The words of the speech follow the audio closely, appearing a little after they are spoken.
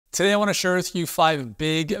Today, I want to share with you 5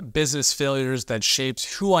 big business failures that shaped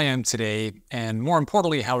who I am today, and more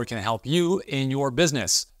importantly, how it can help you in your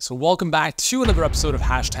business. So welcome back to another episode of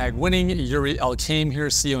 #Winning. Yuri Elkaim here,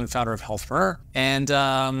 CEO and founder of Healthpreneur. And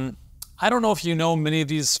I don't know if you know many of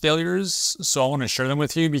these failures, so I want to share them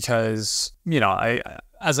with you because,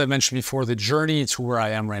 as I mentioned before, the journey to where I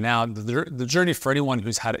am right now, the journey for anyone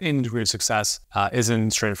who's had any degree of success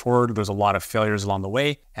isn't straightforward. There's a lot of failures along the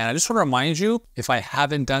way. And I just want to remind you, if I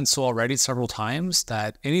haven't done so already several times,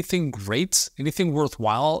 that anything great, anything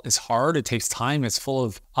worthwhile is hard. It takes time. It's full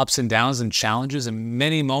of ups and downs and challenges and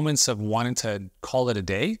many moments of wanting to call it a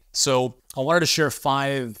day. So I wanted to share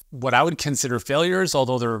 5 what I would consider failures,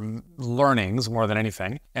 although they're learnings more than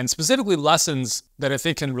anything, and specifically lessons that I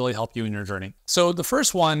think can really help you in your journey. So the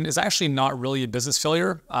first one is actually not really a business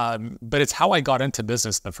failure, but it's how I got into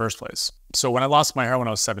business in the first place. So when I lost my hair when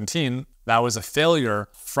I was 17, that was a failure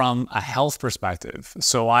from a health perspective.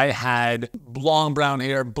 So I had long brown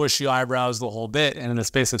hair, bushy eyebrows, the whole bit. And in the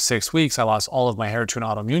space of 6 weeks, I lost all of my hair to an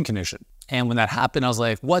autoimmune condition. And when that happened, I was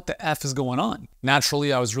like, what the F is going on?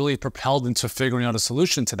 Naturally, I was really propelled into figuring out a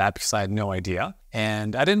solution to that because I had no idea.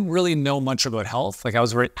 And I didn't really know much about health. Like, I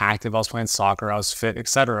was very active, I was playing soccer, I was fit,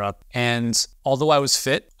 etc. And although I was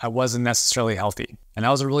fit, I wasn't necessarily healthy. And that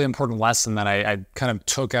was a really important lesson that I kind of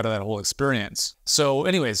took out of that whole experience. So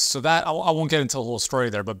anyways, so that I won't get into the whole story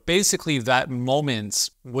there, but basically that moment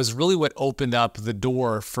was really what opened up the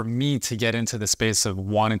door for me to get into the space of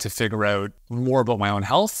wanting to figure out more about my own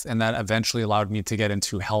health. And that eventually allowed me to get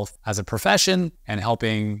into health as a profession and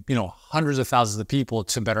helping, hundreds of thousands of people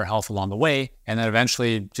to better health along the way. And then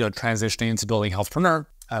eventually, transitioning into building Healthpreneur,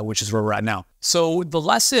 which is where we're at now. So the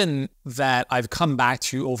lesson that I've come back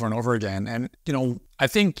to over and over again, and I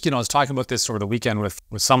think, I was talking about this over the weekend with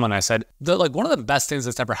someone. I said that one of the best things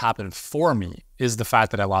that's ever happened for me is the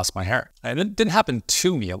fact that I lost my hair. And it didn't happen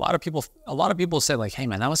to me. A lot of people said hey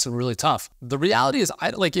man, that was really tough. The reality is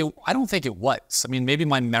I don't think it was. I mean, maybe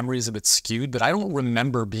my memory is a bit skewed, but I don't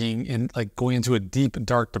remember being in going into a deep,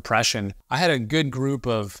 dark depression. I had a good group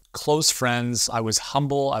of close friends. I was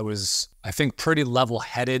humble. I think pretty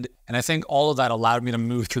level-headed. And I think all of that allowed me to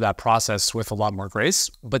move through that process with a lot more grace.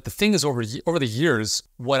 But the thing is, over the years,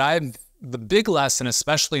 the big lesson,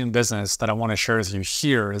 especially in business, that I want to share with you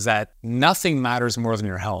here is that nothing matters more than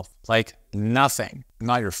your health. Nothing.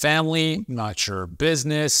 Not your family, not your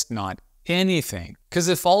business, not anything. Because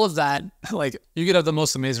if all of that, you could have the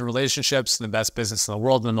most amazing relationships and the best business in the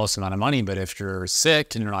world and the most amount of money, but if you're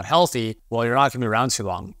sick and you're not healthy, well, you're not going to be around too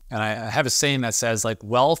long. And I have a saying that says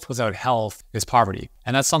wealth without health is poverty.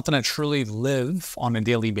 And that's something I truly live on a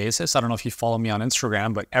daily basis. I don't know if you follow me on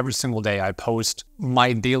Instagram, but every single day I post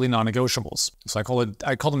my daily non-negotiables. So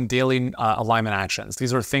I call them daily alignment actions.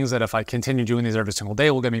 These are things that if I continue doing these every single day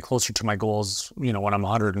will get me closer to my goals, when I'm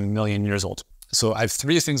 100 million years old. So I have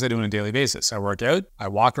 3 things I do on a daily basis. I work out, I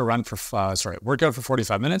walk or run work out for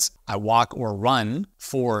 45 minutes, I walk or run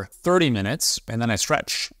for 30 minutes, and then I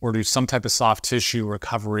stretch or do some type of soft tissue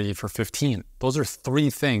recovery for 15. Those are 3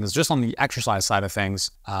 things just on the exercise side of things.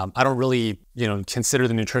 I don't really, consider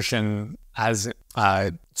the nutrition as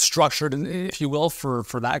structured, if you will, for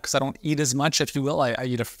that, because I don't eat as much, if you will. I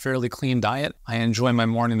eat a fairly clean diet. I enjoy my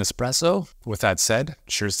morning espresso. With that said,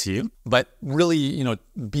 cheers to you. But really,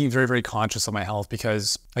 being very, very conscious of my health,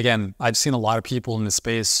 because again, I've seen a lot of people in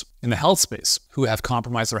the health space who have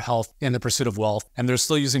compromised their health in the pursuit of wealth, and they're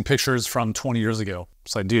still using pictures from 20 years ago.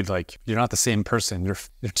 It's dude, you're not the same person. You're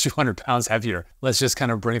 200 pounds heavier. Let's just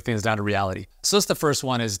kind of bring things down to reality. So that's the first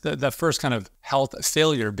one, is the first kind of health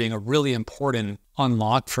failure being a really important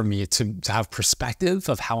unlock for me to have perspective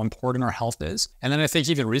of how important our health is. And then I think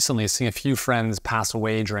even recently, seeing a few friends pass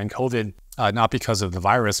away during COVID, not because of the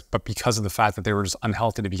virus, but because of the fact that they were just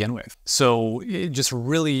unhealthy to begin with. So it just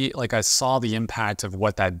really, I saw the impact of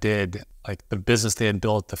what that did, the business they had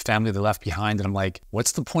built, the family they left behind. And I'm like,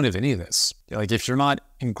 what's the point of any of this? If you're not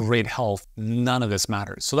in great health, none of this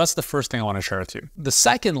matters. So that's the first thing I want to share with you. The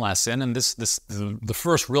second lesson, and the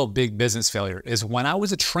first real big business failure, is when I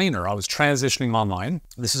was a trainer. I was transitioning online.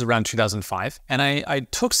 This is around 2005. And I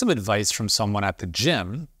took some advice from someone at the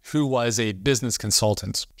gym who was a business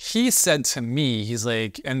consultant. He said to me, he's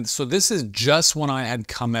like, and so this is just when I had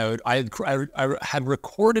come out, I had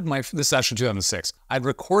recorded this is actually 2006. I'd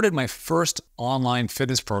recorded my first online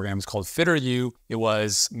fitness program. It's called Fitter You. It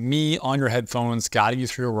was me on your headphones, guiding you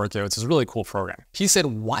through your workouts. It's a really cool program. He said,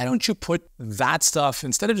 why don't you put that stuff,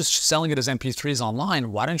 instead of just selling it as MP3s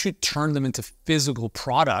online, why don't you turn them into physical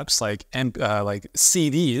products like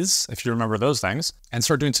CDs, if you remember those things, and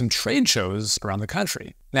start doing some trade shows around the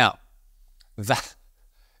country? Now,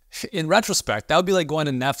 in retrospect, that would be like going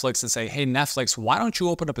to Netflix and say, hey, Netflix, why don't you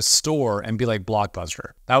open up a store and be like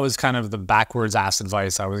Blockbuster? That was kind of the backwards ass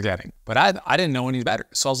advice I was getting. But I didn't know any better.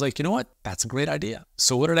 So I was like, you know what? That's a great idea.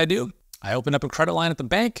 So what did I do? I opened up a credit line at the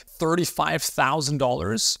bank,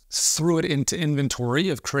 $35,000, threw it into inventory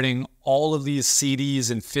of creating all of these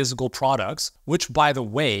CDs and physical products, which, by the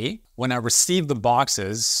way, when I received the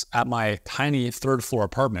boxes at my tiny third floor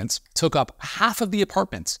apartments, took up half of the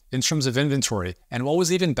apartment in terms of inventory. And what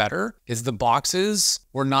was even better is the boxes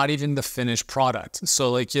were not even the finished product.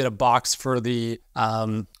 So like you had a box for the,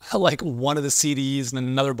 like one of the CDs, and then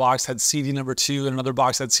another box had CD number 2, and another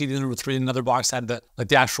box had CD number 3, and another box had the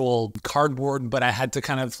actual cardboard, but I had to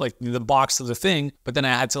kind of like the box of the thing, but then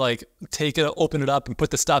I had to like take it, open it up and put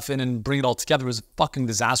the stuff in and bring it all together. It was a fucking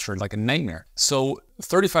disaster, like a nightmare. So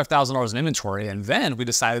 $35,000 in inventory. And then we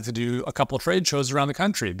decided to do a couple of trade shows around the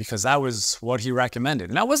country because that was what he recommended.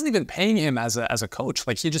 And I wasn't even paying him as a coach.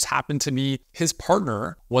 Like he just happened to be, his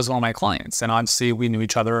partner was one of my clients. And obviously we knew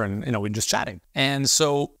each other and, we were just chatting. And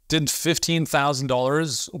so did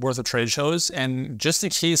 $15,000 worth of trade shows. And just in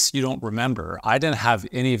case you don't remember, I didn't have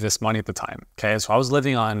any of this money at the time. Okay. So I was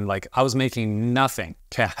living on I was making nothing.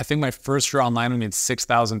 Okay. I think my first year online, I made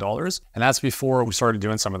 $6,000. And that's before we started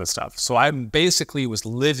doing some of this stuff. So I basically was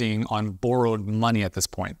living on borrowed money at this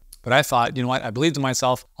point. But I thought, you know what? I believed in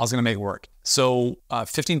myself. I was going to make it work. So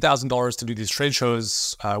 $15,000 to do these trade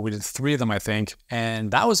shows. We did 3 of them, I think.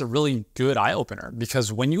 And that was a really good eye opener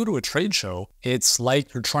because when you go to a trade show, it's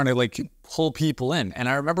like you're trying to like pull people in. And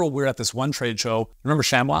I remember we were at this one trade show. Remember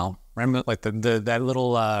ShamWow? Remember like that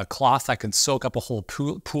little cloth that could soak up a whole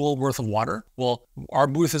pool worth of water? Well, our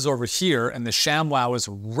booth is over here and the ShamWow is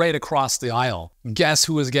right across the aisle. Guess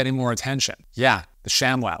who was getting more attention? Yeah, the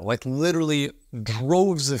ShamWow. Like literally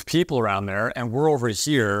droves of people around there, and we're over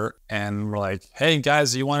here and we're like, hey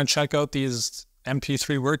guys, do you want to check out these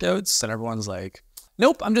MP3 workouts? And everyone's like,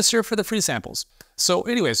 nope, I'm just here for the free samples. So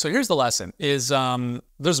anyway, so here's the lesson is,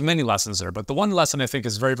 there's many lessons there, but the one lesson I think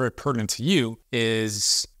is very, very pertinent to you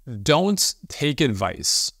is don't take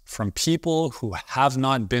advice from people who have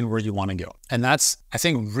not been where you want to go. And that's, I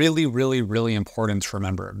think, really, really, really important to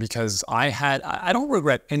remember because I don't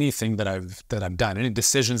regret anything that I've done, any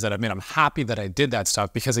decisions that I've made. I'm happy that I did that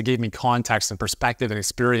stuff because it gave me context and perspective and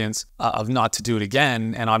experience of not to do it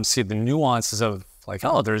again. And obviously the nuances of like,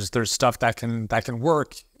 oh, there's stuff that can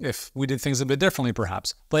work if we did things a bit differently,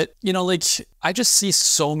 perhaps. But like I just see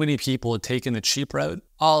so many people taking the cheap route.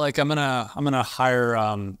 Oh, like I'm gonna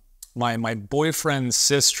hire my boyfriend's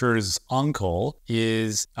sister's uncle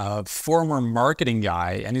is a former marketing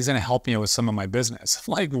guy and he's going to help me with some of my business.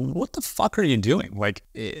 Like, what the fuck are you doing? Like,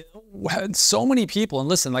 so many people, and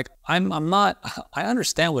listen, like I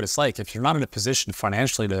understand what it's like if you're not in a position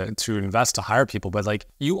financially to invest to hire people, but like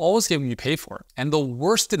you always get what you pay for. And the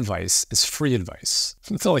worst advice is free advice.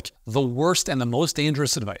 So like the worst and the most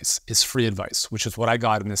dangerous advice is free advice, which is what I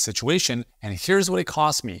got in this situation. And here's what it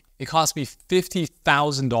cost me. It cost me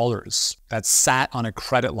 $50,000 that sat on a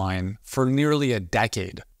credit line for nearly a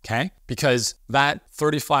decade, okay? Because that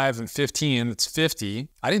 35 and 15, it's 50,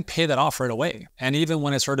 I didn't pay that off right away. And even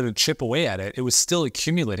when I started to chip away at it, it was still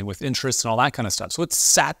accumulating with interest and all that kind of stuff. So it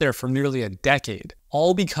sat there for nearly a decade,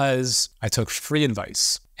 all because I took free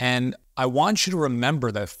advice. And I want you to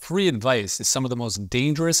remember that free advice is some of the most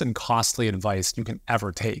dangerous and costly advice you can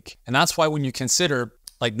ever take. And that's why when you consider,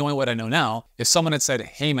 like knowing what I know now, if someone had said,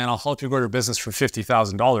 hey man, I'll help you grow your business for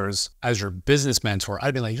 $50,000 as your business mentor,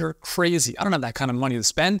 I'd be like, you're crazy. I don't have that kind of money to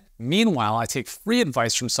spend. Meanwhile, I take free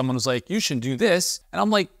advice from someone who's like, you should do this. And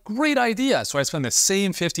I'm like, great idea. So I spend the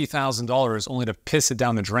same $50,000 only to piss it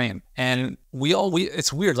down the drain. And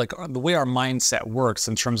it's weird, like the way our mindset works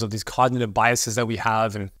in terms of these cognitive biases that we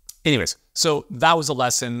have. And anyways, so that was a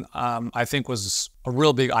lesson I think was a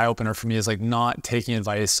real big eye opener for me, is like not taking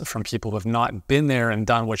advice from people who have not been there and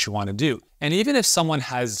done what you want to do. And even if someone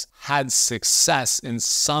has had success in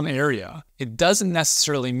some area, it doesn't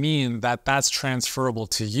necessarily mean that that's transferable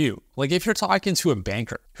to you. Like if you're talking to a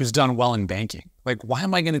banker who's done well in banking, like why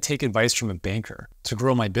am I going to take advice from a banker to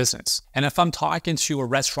grow my business? And if I'm talking to a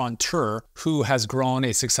restaurateur who has grown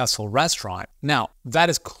a successful restaurant, now that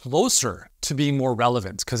is closer to being more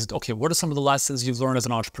relevant because, okay, what are some of the lessons you've learned as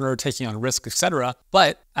an entrepreneur, taking on risk, etc.?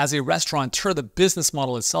 But as a restaurateur, the business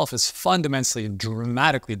model itself is fundamentally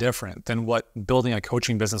dramatically different than what building a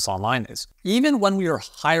coaching business online is. Even when we are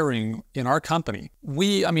hiring in our company,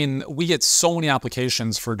 we get so many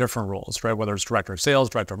applications for different roles, right? Whether it's director of sales,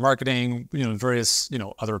 director of marketing, various,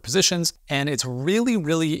 other positions. And it's really,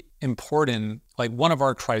 really important. Like one of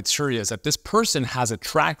our criteria is that this person has a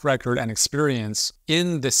track record and experience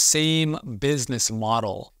in the same business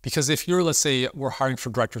model. Because if you're, let's say we're hiring for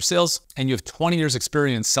director of sales and you have 20 years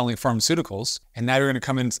experience selling pharmaceuticals, and now you're going to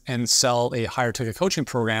come in and sell a higher ticket coaching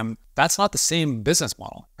program, that's not the same business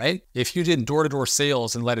model, right? If you did door-to-door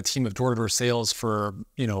sales and led a team of door-to-door sales for,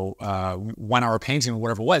 1 hour painting or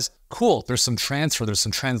whatever it was, cool. There's some transfer, there's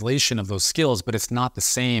some translation of those skills, but it's not the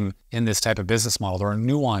same in this type of business model. There are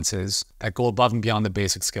nuances that go above and beyond the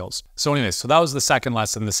basic skills. So anyways, so that was the second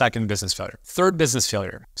lesson, the second business failure. Third business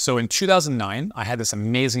failure. So in 2009, I had this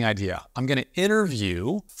amazing idea. I'm going to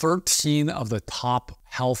interview 13 of the top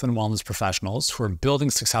health and wellness professionals who are building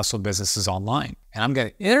successful businesses online. And I'm going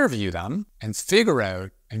to interview them and figure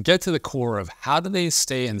out and get to the core of how do they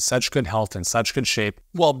stay in such good health and such good shape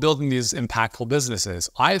while building these impactful businesses.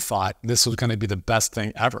 I thought this was going to be the best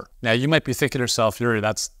thing ever. Now you might be thinking to yourself, Yuri,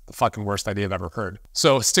 that's the fucking worst idea I've ever heard.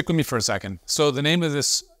 So stick with me for a second. So the name of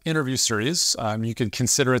this interview series, you could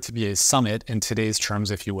consider it to be a summit in today's terms,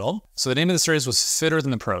 if you will. So the name of the series was Fitter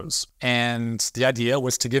Than the Pros. And the idea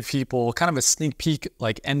was to give people kind of a sneak peek,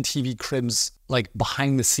 like MTV Cribs, like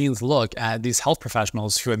behind the scenes look at these health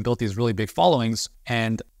professionals who had built these really big followings.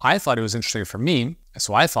 And I thought it was interesting for me.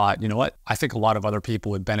 So I thought, you know what? I think a lot of other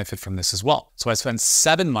people would benefit from this as well. So I spent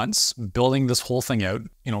 7 months building this whole thing out,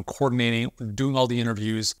 coordinating, doing all the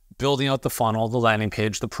interviews, building out the funnel, the landing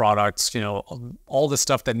page, the products, all the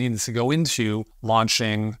stuff that needed to go into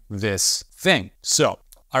launching this thing. So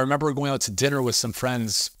I remember going out to dinner with some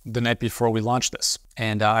friends the night before we launched this.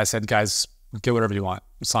 And I said, guys, get whatever you want.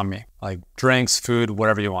 It's on me. Like drinks, food,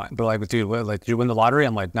 whatever you want. But like, dude, did you win the lottery?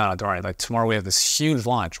 I'm like, no, don't worry. Like tomorrow we have this huge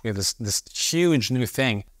launch. We have this huge new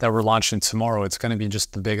thing that we're launching tomorrow. It's going to be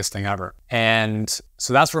just the biggest thing ever. And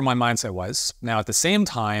so that's where my mindset was. Now at the same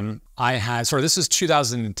time, this is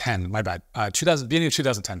 2010, my bad, beginning of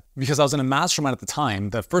 2010, because I was in a mastermind at the time,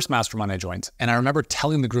 the first mastermind I joined. And I remember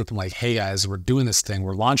telling the group, I'm like, hey guys, we're doing this thing.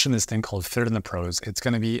 We're launching this thing called Fitter Than the Pros. It's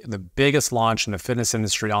going to be the biggest launch in the fitness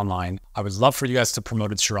industry online. I would love for you guys to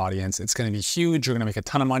promote it to your audience. It's going to be huge. You're going to make a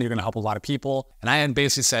ton of money. You're going to help a lot of people. And I had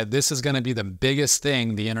basically said, this is going to be the biggest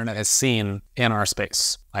thing the internet has seen in our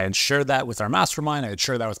space. I had shared that with our mastermind. I had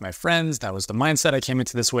shared that with my friends. That was the mindset I came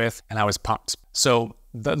into this with, and I was pumped. So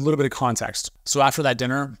a little bit of context. So after that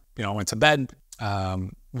dinner, I went to bed,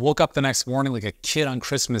 woke up the next morning like a kid on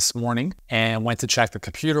Christmas morning and went to check the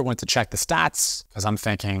computer, went to check the stats because I'm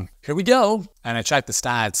thinking, here we go. And I checked the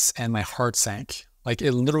stats and my heart sank. Like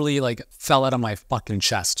it literally fell out of my fucking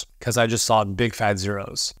chest because I just saw big fat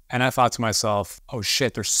zeros. And I thought to myself, oh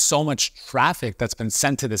shit, there's so much traffic that's been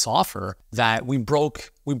sent to this offer that we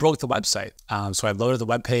broke the website. So I loaded the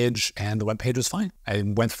web page and the web page was fine. I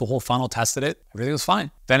went through the whole funnel, tested it, everything was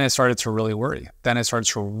fine. Then I started to really worry. Then I started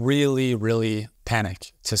to really, really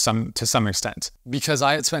panic to some extent because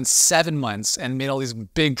I had spent 7 months and made all these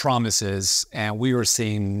big promises and we were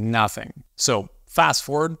seeing nothing. So fast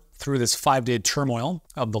forward through this 5-day turmoil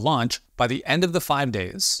of the launch, by the end of the 5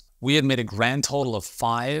 days, we had made a grand total of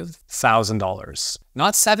 $5,000.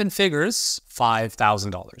 Not 7 figures,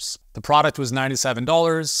 $5,000. The product was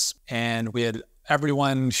 $97 and we had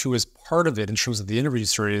everyone who was part of it in terms of the interview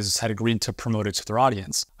series had agreed to promote it to their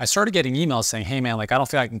audience. I started getting emails saying, hey man, I don't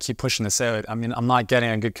think I can keep pushing this out. I mean, I'm not getting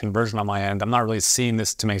a good conversion on my end. I'm not really seeing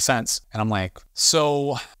this to make sense. And I'm like,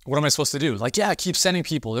 so what am I supposed to do? Yeah, keep sending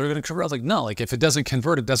people. They're going to convert. I was like, no, if it doesn't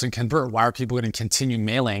convert, it doesn't convert. Why are people going to continue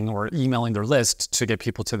mailing or emailing their list to get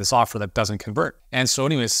people to this offer that doesn't convert? And so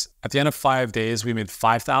anyways, at the end of 5 days, we made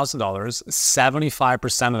 $5,000.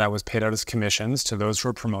 75% of that was paid out as commissions to those who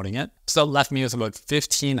were promoting it. So that left me with about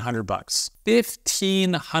 $1,500.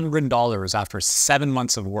 $1,500 after 7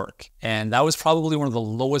 months of work. And that was probably one of the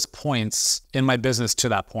lowest points in my business to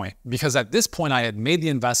that point. Because at this point, I had made the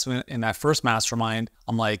investment in that first mastermind.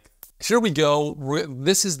 I'm like, here we go.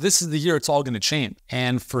 This is the year it's all going to change.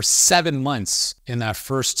 And for 7 months in that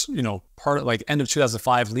first, end of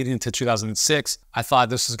 2005 leading into 2006, I thought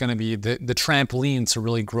this was going to be the trampoline to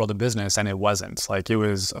really grow the business. And it wasn't. It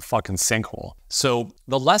was a fucking sinkhole. So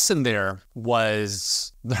the lesson there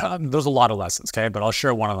was, there's a lot of lessons, okay? But I'll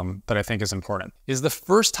share one of them that I think is important, is the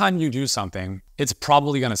first time you do something, it's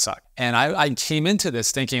probably going to suck. And I came into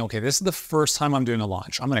this thinking, okay, this is the first time I'm doing a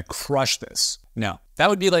launch. I'm going to crush this. No, that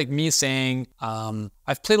would be like me saying,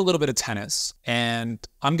 I've played a little bit of tennis and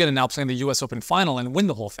I'm going to now play in the US Open final and win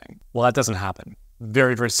the whole thing. Well, that doesn't happen.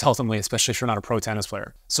 very, very seldomly, especially if you're not a pro tennis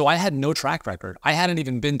player. So I had no track record. I hadn't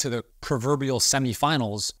even been to the proverbial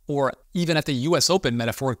semifinals or even at the US Open,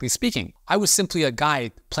 metaphorically speaking. I was simply a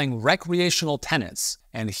guy playing recreational tennis.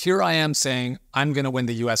 And here I am saying, I'm going to win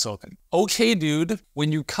the US Open. Okay, dude,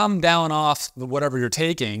 when you come down off whatever you're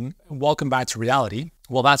taking, welcome back to reality.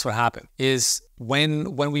 Well, that's what happened is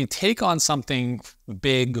when we take on something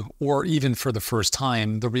big or even for the first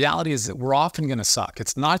time, the reality is that we're often going to suck.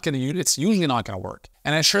 It's usually not going to work.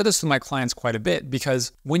 And I share this with my clients quite a bit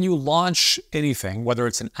because when you launch anything, whether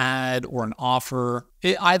it's an ad or an offer,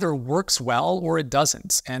 it either works well or it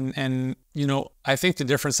doesn't. And I think the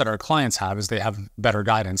difference that our clients have is they have better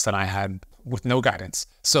guidance than I had with no guidance.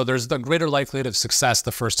 So there's the greater likelihood of success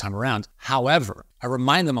the first time around. However, I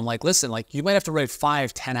remind them, I'm like, listen, you might have to write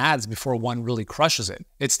 5, 10 ads before one really crushes it.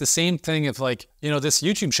 It's the same thing if this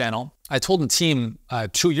YouTube channel, I told the team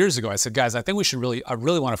 2 years ago, I said, guys, I think I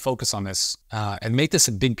really want to focus on this and make this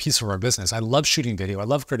a big piece of our business. I love shooting video. I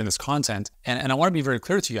love creating this content. And I want to be very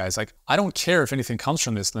clear to you guys, I don't care if anything comes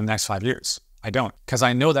from this in the next 5 years. I don't, because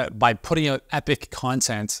I know that by putting out epic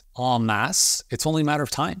content en masse, it's only a matter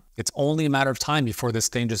of time. It's only a matter of time before this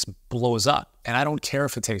thing just blows up. And I don't care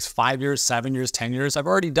if it takes 5 years, 7 years, 10 years. I've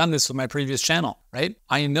already done this with my previous channel, right?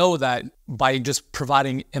 I know that by just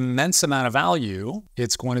providing immense amount of value,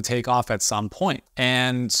 it's going to take off at some point.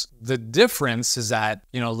 And the difference is that,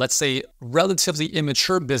 let's say relatively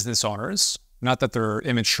immature business owners, not that they're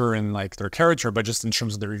immature in their character, but just in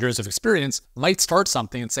terms of their years of experience, might start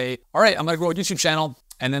something and say, all right, I'm going to grow a YouTube channel.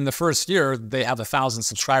 And then the first year they have 1,000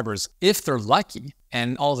 subscribers, if they're lucky.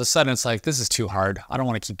 And all of a sudden it's like, this is too hard. I don't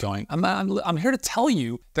want to keep going. I'm here to tell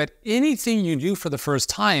you that anything you do for the first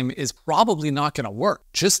time is probably not going to work.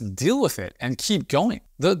 Just deal with it and keep going.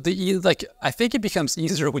 I think it becomes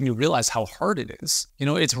easier when you realize how hard it is.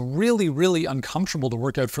 It's really, really uncomfortable to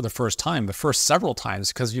work out for the first time, the first several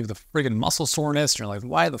times, because you have the friggin' muscle soreness. And you're like,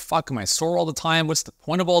 why the fuck am I sore all the time? What's the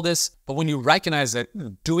point of all this? But when you recognize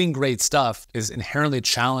that doing great stuff is inherently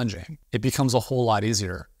challenging, it becomes a whole lot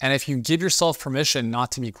easier. And if you give yourself permission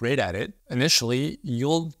not to be great at it, initially,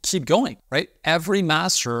 you'll keep going, right? Every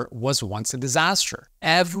master was once a disaster.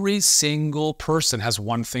 Every single person has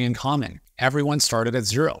one thing in common. Everyone started at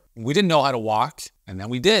 0. We didn't know how to walk, and then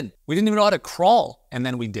we did. We didn't even know how to crawl, and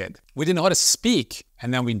then we did. We didn't know how to speak,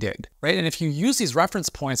 and then we did, right? And if you use these reference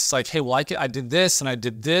points, it's like, hey, well, I did this, and I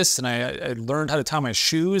did this, and I learned how to tie my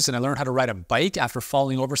shoes, and I learned how to ride a bike after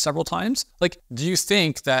falling over several times. Do you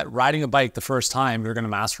think that riding a bike the first time, you're going to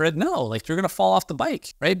master it? No, you're going to fall off the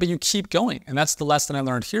bike, right? But you keep going. And that's the lesson I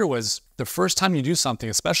learned here was the first time you do something,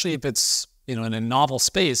 especially if it's in a novel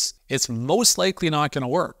space, it's most likely not going to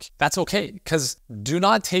work. That's okay, because do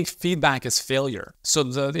not take feedback as failure. So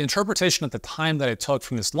the interpretation at the time that I took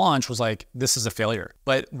from this launch was like, this is a failure.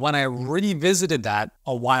 But when I revisited that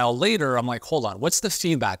a while later, I'm like, hold on, what's the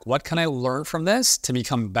feedback? What can I learn from this to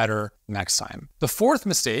become better next time? The fourth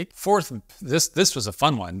mistake, this was a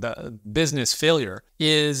fun one, the business failure,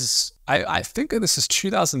 is I think this is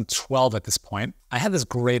 2012 at this point. I had this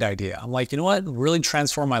great idea. I'm like, you know what really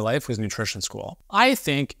transformed my life was nutrition school. I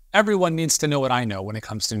think everyone needs to know what I know when it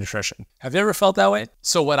comes to nutrition. Have you ever felt that way?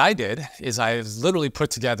 So what I did is I literally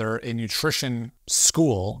put together a nutrition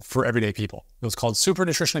school for everyday people. It was called Super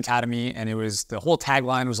Nutrition Academy, and the whole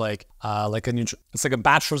tagline was it's like a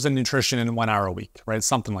bachelor's in nutrition in 1 hour a week, right?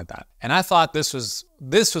 Something like that. And I thought this was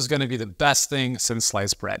going to be the best thing since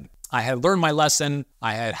sliced bread. I had learned my lesson.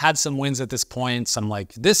 I had some wins at this point. So I'm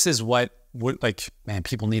like, this is man,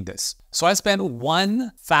 people need this. So I spent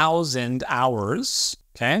 1,000 hours.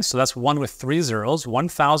 Okay, so that's 1 with 3 zeros,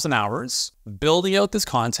 1,000 hours building out this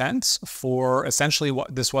content for essentially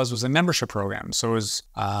what this was a membership program. So it was,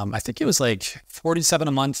 I think it was $47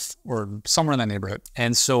 a month or somewhere in that neighborhood.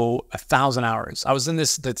 And so 1,000 hours. I was in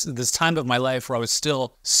this time of my life where I was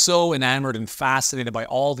still so enamored and fascinated by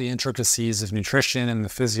all the intricacies of nutrition and the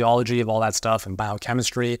physiology of all that stuff and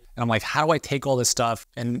biochemistry. And I'm like, how do I take all this stuff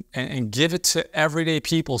and give it to everyday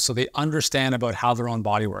people so they understand about how their own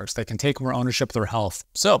body works? They can take more ownership of their health.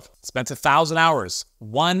 So spent 1,000 hours,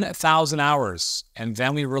 1,000 hours, and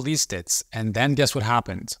then we released it. And then guess what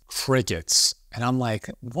happened? Crickets. And I'm like,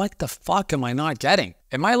 what the fuck am I not getting?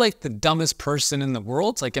 Am I the dumbest person in the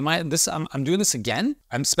world? I'm doing this again?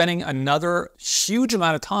 I'm spending another huge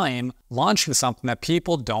amount of time launching something that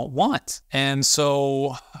people don't want. And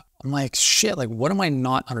so I'm like, shit, what am I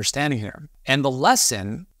not understanding here? And the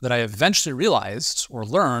lesson that I eventually realized or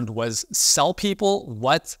learned was sell people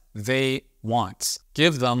what they want.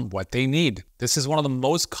 Give them what they need. This is one of the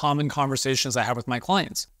most common conversations I have with my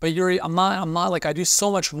clients. But Yuri, I'm not like, I do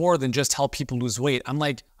so much more than just help people lose weight. I'm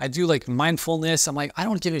like, I do like mindfulness. I'm like, I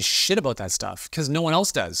don't give a shit about that stuff because no one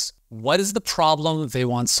else does. What is the problem they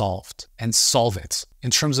want solved, and solve it in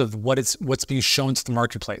terms of what's being shown to the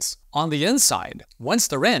marketplace. On the inside, once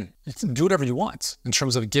they're in, you can do whatever you want in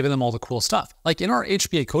terms of giving them all the cool stuff. Like in our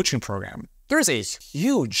HBA coaching program, there's a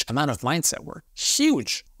huge amount of mindset work,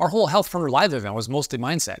 huge. Our whole Healthpreneur Live event was mostly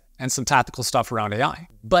mindset and some tactical stuff around AI.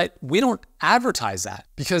 But we don't advertise that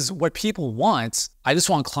because what people want, I just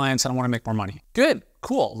want clients and I want to make more money. Good.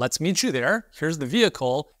 Cool, let's meet you there. Here's the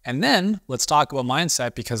vehicle. And then let's talk about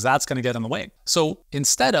mindset because that's going to get in the way. So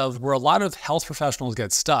instead of where a lot of health professionals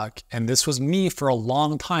get stuck, and this was me for a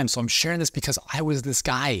long time. So I'm sharing this because I was this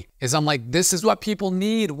guy, is I'm like, this is what people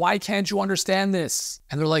need. Why can't you understand this?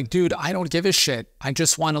 And they're like, dude, I don't give a shit. I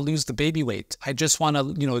just want to lose the baby weight. I just want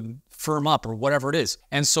to, firm up or whatever it is.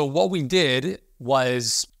 And so what we did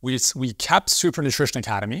was we kept Super Nutrition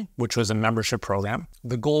Academy, which was a membership program.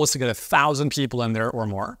 The goal was to get 1,000 people in there or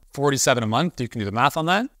more, 47 a month. You can do the math on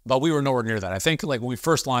that, but we were nowhere near that. I think like when we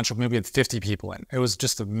first launched, maybe we had 50 people in. It was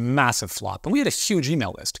just a massive flop. And we had a huge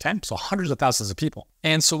email list, okay? So hundreds of thousands of people.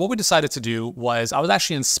 And so what we decided to do was I was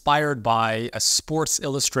actually inspired by a Sports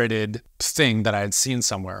Illustrated thing that I had seen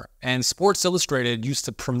somewhere. And Sports Illustrated used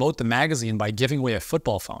to promote the magazine by giving away a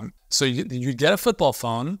football phone. So you get a football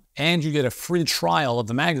phone and you get a free trial of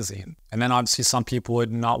the magazine. And then obviously some people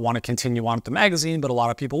would not want to continue on with the magazine, but a lot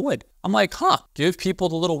of people would. I'm like, give people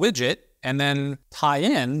the little widget and then tie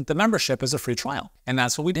in the membership as a free trial. And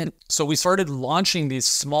that's what we did. So we started launching these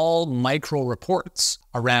small micro reports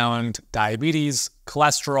around diabetes,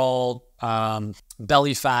 cholesterol,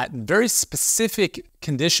 belly fat, very specific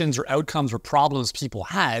conditions or outcomes or problems people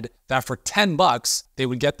had that for $10, they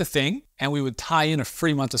would get the thing and we would tie in a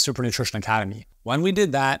free month of Super Nutrition Academy. When we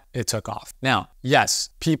did that, it took off. Now, yes,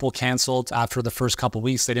 people canceled after the first couple of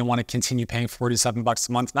weeks. They didn't want to continue paying $47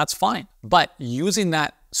 a month. That's fine. But using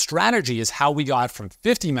that strategy is how we got from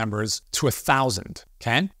 50 members to 1,000,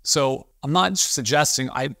 okay? So I'm not suggesting,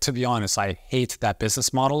 to be honest, I hate that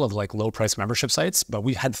business model of like low price membership sites, but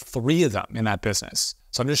we had 3 of them in that business.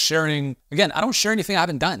 So I'm just sharing, again, I don't share anything I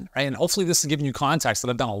haven't done, right? And hopefully this is giving you context that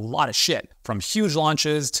I've done a lot of shit from huge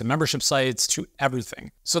launches to membership sites to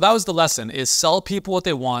everything. So that was the lesson, is sell people what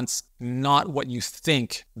they want, not what you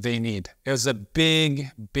think they need. It was a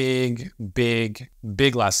big, big, big,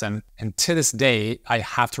 big lesson. And to this day, I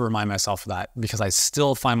have to remind myself of that because I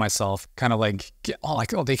still find myself kind of like,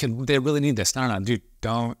 they really need this. No, dude.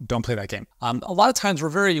 Don't play that game. A lot of times we're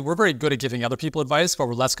very good at giving other people advice, but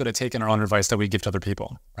we're less good at taking our own advice that we give to other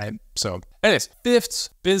people, right? So anyways, 5th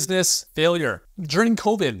business failure. During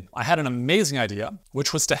COVID, I had an amazing idea,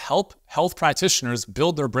 which was to help health practitioners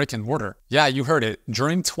build their brick and mortar. Yeah, you heard it.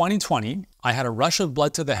 During 2020, I had a rush of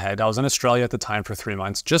blood to the head. I was in Australia at the time for 3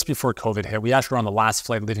 months, just before COVID hit. We actually were on the last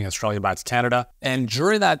flight leaving Australia back to Canada. And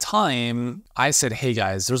during that time, I said, hey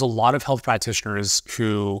guys, there's a lot of health practitioners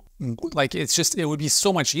who it would be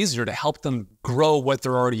so much easier to help them grow what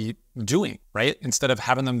they're already doing, right? Instead of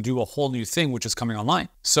having them do a whole new thing, which is coming online.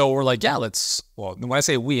 So we're like, yeah, when I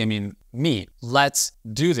say we, I mean me, let's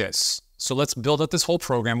do this. So let's build up this whole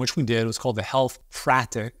program, which we did. It was called the Health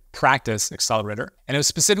Practice Accelerator. And it was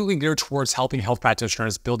specifically geared towards helping health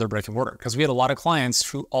practitioners build their brick and mortar. Because we had a lot of clients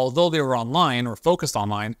who, although they were online or focused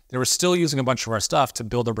online, they were still using a bunch of our stuff to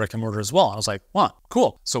build their brick and mortar as well. I was like,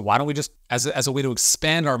 cool. So why don't we just, as a way to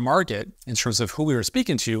expand our market in terms of who we were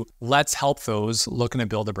speaking to, let's help those looking to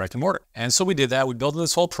build a brick and mortar. And so we did that. We built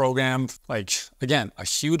this whole program, again, a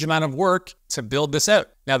huge amount of work to build this out.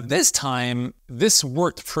 Now, this time, this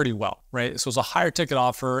worked pretty well, right? So it was a higher ticket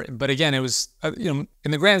offer, but again, it was, in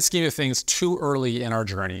the grand scheme of things, too early in our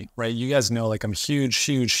journey, right? You guys know, I'm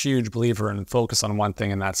huge believer in focus on one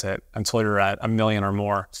thing and that's it until you're at 1 million or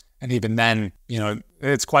more. And even then,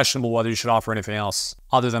 it's questionable whether you should offer anything else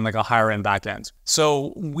other than a higher end back end.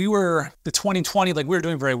 So the 2020, we were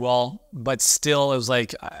doing very well, but still it was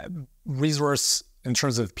resource in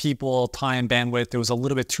terms of people, time, bandwidth, it was a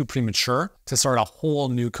little bit too premature to start a whole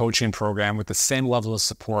new coaching program with the same level of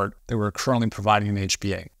support that we're currently providing in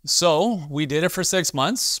HBA. So we did it for 6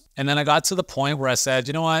 months. And then I got to the point where I said,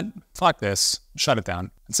 you know what, fuck this, shut it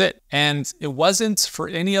down. That's it. And it wasn't for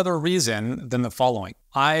any other reason than the following.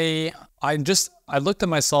 I looked at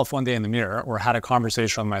myself one day in the mirror or had a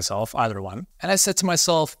conversation with myself, either one. And I said to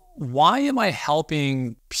myself, why am I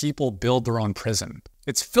helping people build their own prison?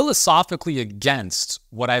 It's philosophically against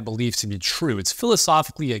what I believe to be true. It's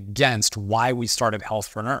philosophically against why we started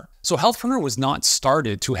Healthpreneur. So Healthpreneur was not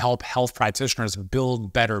started to help health practitioners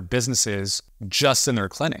build better businesses just in their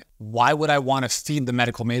clinic. Why would I want to feed the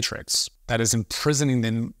medical matrix that is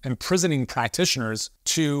imprisoning practitioners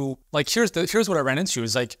to, like, here's what I ran into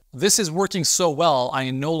is like, this is working so well,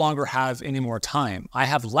 I no longer have any more time. I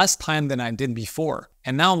have less time than I did before.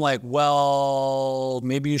 And now I'm like, well,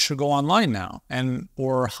 maybe you should go online now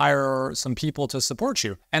or hire some people to support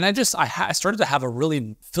you. And I started to have a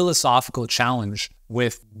really philosophical challenge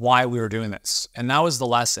with why we were doing this. And that was the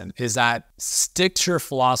lesson, is that stick to your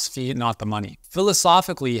philosophy, not the money.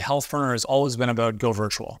 Philosophically, Healthpreneur has always been about go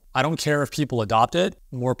virtual. I don't care if people adopt it.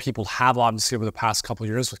 More people have, obviously, over the past couple of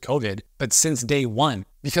years with COVID, but since day one,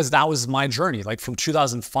 because that was my journey. Like from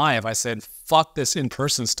 2005, I said, fuck this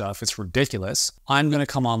in-person stuff. It's ridiculous. I'm going to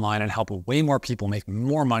come online and help way more people make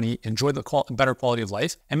more money, enjoy the better quality of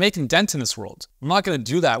life, and make a dent in this world. I'm not going to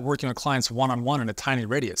do that working with clients one-on-one in a tiny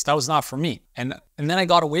radius. That was not for me. And then I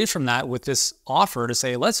got away from that with this offer to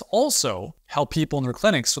say, let's also help people in their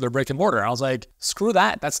clinics for their brick and mortar. I was like, screw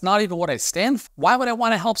that. That's not even what I stand for. Why would I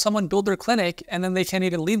want to help someone build their clinic and then they can't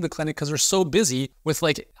even leave the clinic because they're so busy with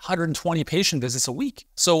like 120 patient visits a week?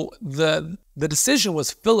 So the decision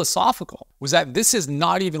was philosophical, was that this is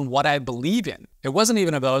not even what I believe in. It wasn't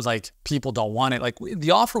even about like people don't want it. Like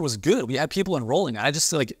the offer was good. We had people enrolling. I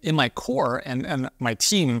just like in my core and my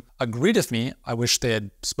team agreed with me. I wish they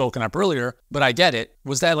had spoken up earlier, but I get it,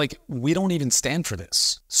 was that like, we don't even stand for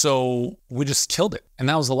this. So we just killed it. And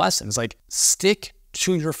that was the lesson. It's like, stick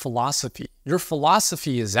to your philosophy. Your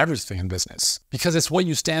philosophy is everything in business because it's what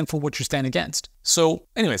you stand for, what you stand against. So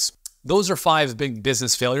anyways, those are 5 big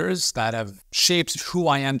business failures that have shaped who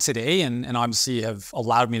I am today and obviously have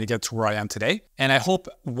allowed me to get to where I am today. And I hope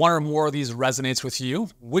one or more of these resonates with you.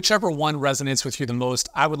 Whichever one resonates with you the most,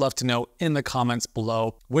 I would love to know in the comments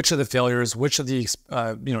below which of the failures, which of the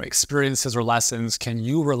experiences or lessons can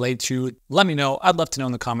you relate to. Let me know. I'd love to know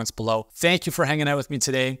in the comments below. Thank you for hanging out with me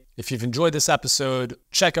today. If you've enjoyed this episode,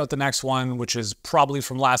 check out the next one, which is probably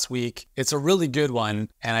from last week. It's a really good one,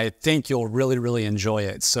 and I think you'll really, really enjoy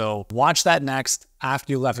it. So watch that next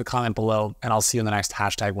after you left a comment below, and I'll see you in the next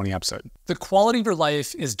 #winning episode. The quality of your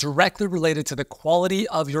life is directly related to the quality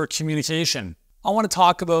of your communication. I want to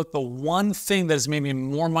talk about the one thing that has made me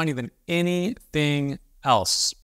more money than anything else.